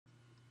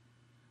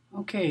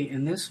Okay,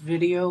 in this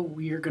video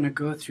we are going to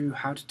go through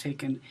how to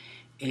take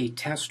a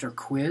test or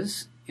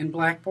quiz in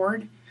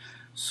Blackboard.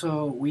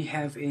 So we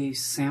have a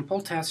sample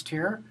test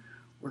here.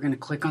 We're going to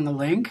click on the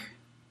link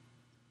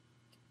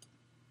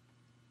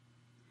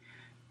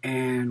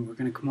and we're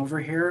going to come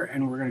over here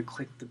and we're going to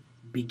click the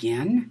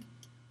begin,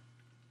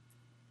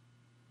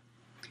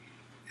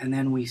 and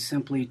then we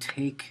simply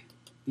take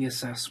the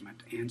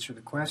assessment, answer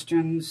the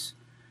questions.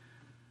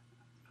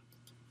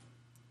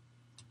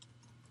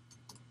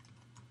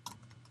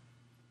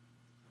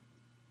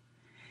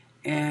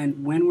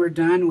 And when we're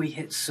done, we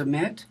hit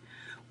submit.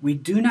 We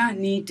do not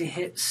need to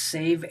hit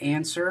save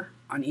answer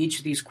on each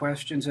of these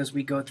questions as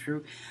we go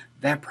through.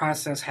 That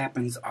process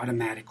happens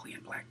automatically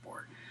in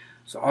Blackboard.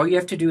 So all you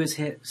have to do is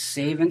hit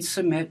save and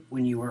submit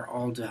when you are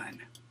all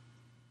done.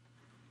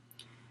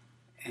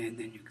 And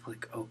then you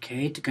click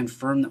OK to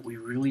confirm that we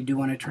really do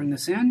want to turn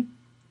this in.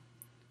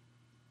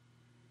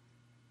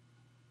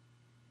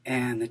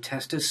 And the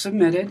test is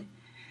submitted.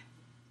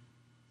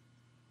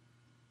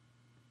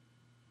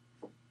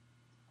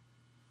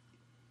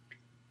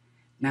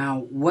 Now,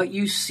 what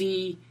you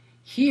see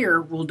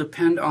here will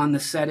depend on the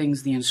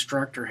settings the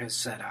instructor has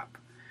set up.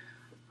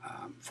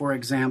 For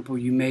example,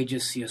 you may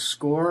just see a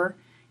score,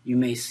 you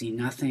may see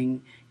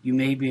nothing, you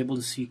may be able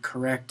to see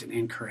correct and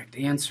incorrect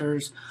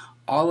answers.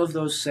 All of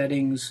those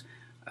settings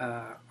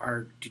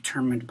are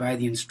determined by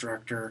the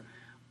instructor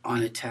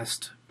on a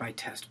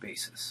test-by-test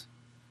basis.